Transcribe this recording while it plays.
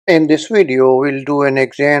In this video, we'll do an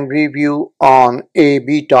exam review on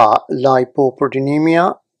A-beta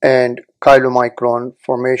lipoproteinemia and chylomicron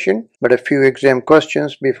formation, but a few exam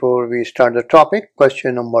questions before we start the topic.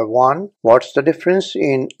 Question number 1. What's the difference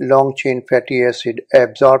in long-chain fatty acid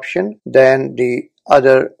absorption than the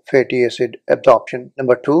other fatty acid absorption?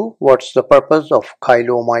 Number 2. What's the purpose of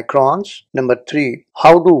chylomicrons? Number 3.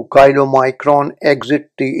 How do chylomicron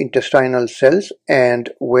exit the intestinal cells and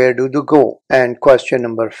where do they go? And question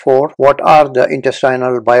number 4. What are the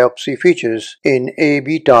intestinal biopsy features in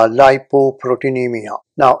A-beta lipoproteinemia?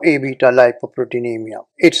 Now, A-beta lipoproteinemia.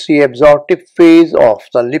 It's the absorptive phase of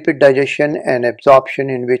the lipid digestion and absorption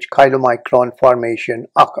in which chylomicron formation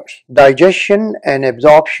occurs. Digestion and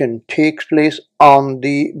absorption takes place on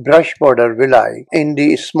the brush border villi in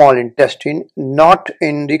the small intestine, not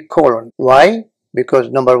in the colon. Why? Because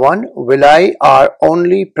number 1, villi are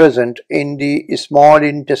only present in the small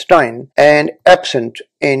intestine and absent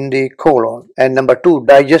in the colon. And number 2,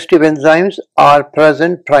 digestive enzymes are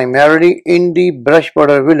present primarily in the brush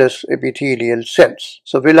border villus epithelial cells.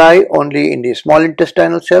 So villi only in the small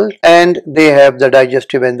intestinal cells and they have the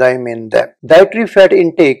digestive enzyme in them. Dietary fat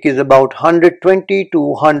intake is about 120 to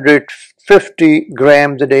 150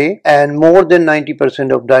 grams a day, and more than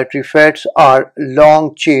 90% of dietary fats are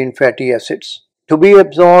long-chain fatty acids. To be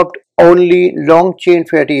absorbed, only long-chain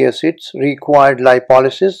fatty acids required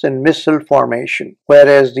lipolysis and micelle formation,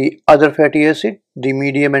 whereas the other fatty acid, the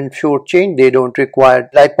medium and short chain, they don't require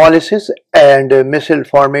lipolysis and micelle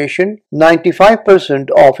formation. 95%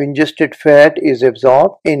 of ingested fat is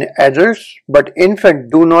absorbed in adults, but infants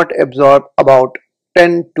do not absorb about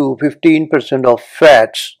 10 to 15% of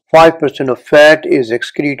fats. 5% of fat is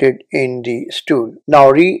excreted in the stool.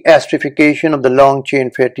 Now, reesterification of the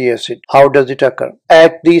long-chain fatty acid. How does it occur?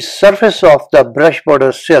 At the surface of the brush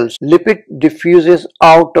border cells, lipid diffuses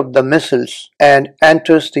out of the micelles and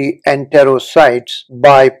enters the enterocytes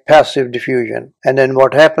by passive diffusion. And then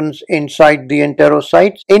what happens inside the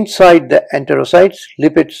enterocytes? Inside the enterocytes,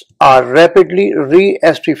 lipids are rapidly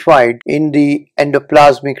reesterified in the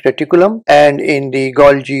endoplasmic reticulum and in the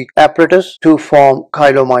Golgi apparatus to form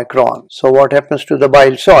chylomicrons. So what happens to the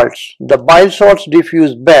bile salts? The bile salts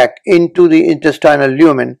diffuse back into the intestinal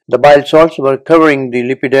lumen. The bile salts were covering the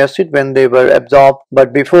lipid acid when they were absorbed,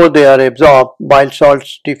 but before they are absorbed, bile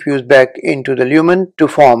salts diffuse back into the lumen to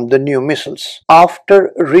form the new micelles.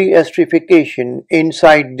 After reesterification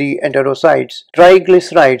inside the enterocytes,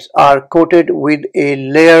 triglycerides are coated with a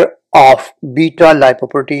layer of beta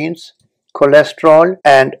lipoproteins, cholesterol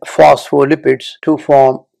and phospholipids to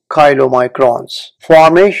form chylomicrons.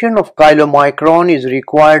 Formation of chylomicron is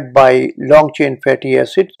required by long-chain fatty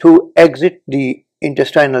acids to exit the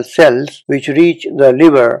intestinal cells which reach the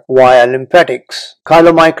liver via lymphatics.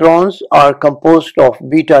 Chylomicrons are composed of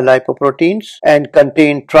beta lipoproteins and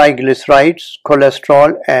contain triglycerides,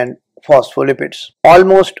 cholesterol and phospholipids.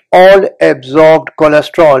 Almost all absorbed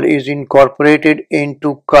cholesterol is incorporated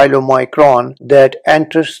into chylomicron that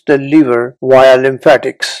enters the liver via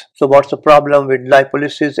lymphatics. So what's the problem with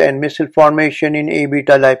lipolysis and micelle formation in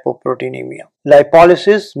A-beta lipoproteinemia?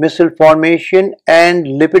 Lipolysis, micelle formation and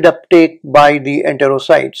lipid uptake by the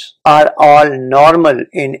enterocytes are all normal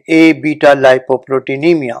in A-beta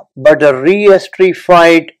lipoproteinemia, but the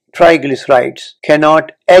reesterified triglycerides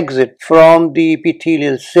cannot exit from the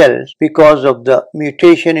epithelial cells because of the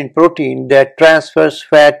mutation in protein that transfers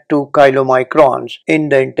fat to chylomicrons in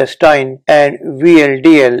the intestine and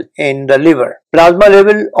VLDL in the liver. Plasma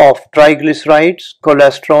level of triglycerides,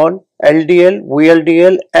 cholesterol, LDL,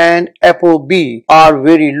 VLDL and ApoB are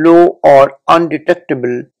very low or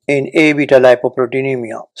undetectable in A-beta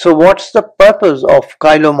lipoproteinemia. So what's the purpose of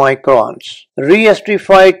chylomicrons?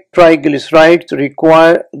 Reesterified triglycerides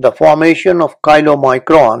require the formation of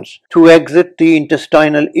chylomicrons to exit the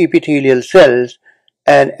intestinal epithelial cells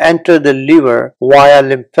and enter the liver via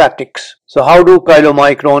lymphatics. So how do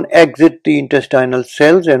chylomicron exit the intestinal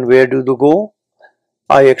cells and where do they go?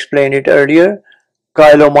 I explained it earlier.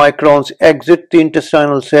 Chylomicrons exit the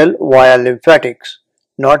intestinal cell via lymphatics,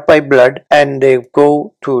 not by blood, and they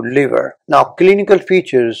go to liver. Now, clinical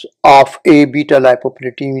features of A-beta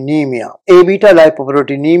lipoproteinemia. A-beta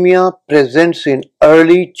lipoproteinemia presents in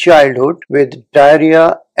early childhood with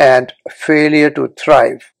diarrhea and failure to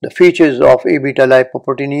thrive. The features of A-beta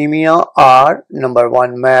lipoproteinemia are: number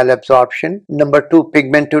 1, malabsorption; number 2,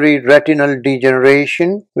 pigmentary retinal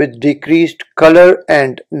degeneration with decreased color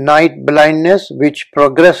and night blindness which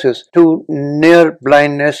progresses to near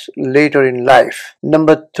blindness later in life;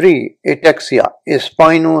 number 3, ataxia, a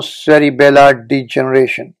spinocerebellar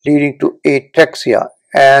degeneration leading to ataxia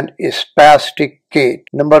and spastic gait;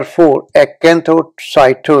 number 4,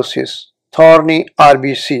 acanthocytosis, thorny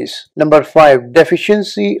RBCs. Number 5.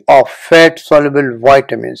 Deficiency of fat-soluble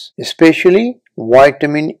vitamins, especially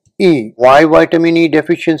vitamin E. Why vitamin E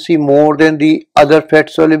deficiency more than the other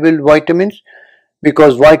fat-soluble vitamins?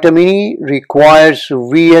 Because vitamin E requires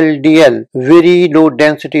VLDL, very low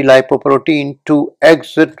density lipoprotein, to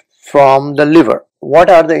exit from the liver.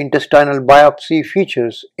 What are the intestinal biopsy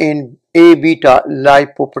features in A-beta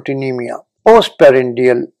lipoproteinemia?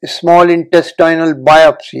 Postprandial small intestinal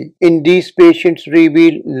biopsy in these patients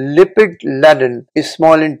reveal lipid-laden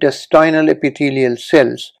small intestinal epithelial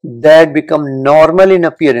cells that become normal in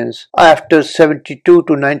appearance after 72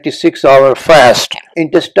 to 96 hour fast.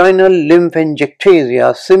 Intestinal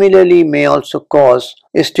lymphangectasia similarly may also cause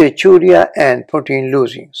steatorrhea and protein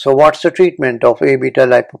losing. So what's the treatment of A-beta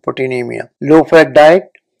lipoproteinemia? Low-fat diet,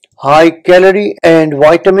 high calorie and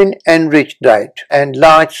vitamin enriched diet, and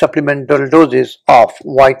large supplemental doses of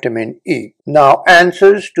vitamin E. Now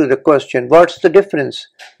answers to the question, what's the difference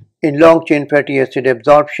in long chain fatty acid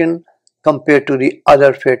absorption compared to the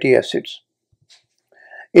other fatty acids?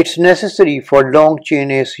 It's necessary for long chain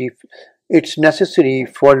fatty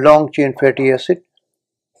acid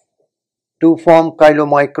to form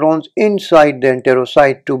chylomicrons inside the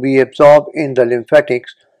enterocyte to be absorbed in the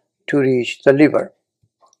lymphatics to reach the liver.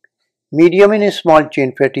 Medium and small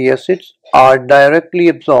chain fatty acids are directly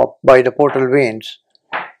absorbed by the portal veins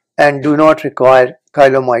and do not require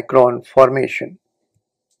chylomicron formation.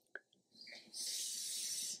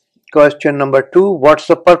 Question number 2. What's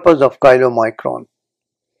the purpose of chylomicron?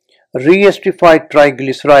 Reesterified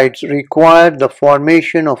triglycerides require the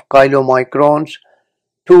formation of chylomicrons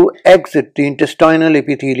to exit the intestinal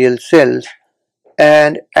epithelial cells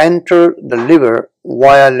and enter the liver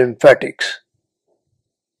via lymphatics.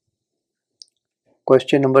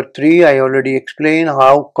 Question number 3, I already explained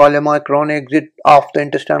how chylomicron exit off the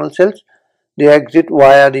intestinal cells. They exit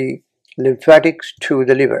via the lymphatics to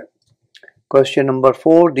the liver. Question number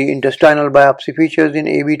 4, the intestinal biopsy features in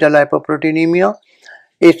A-beta lipoproteinemia.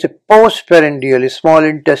 It's a postprandial small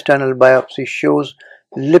intestinal biopsy shows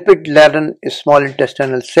lipid-laden small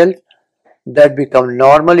intestinal cells that become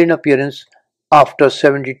normal in appearance after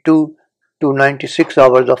 72 to 96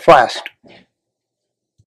 hours of fast.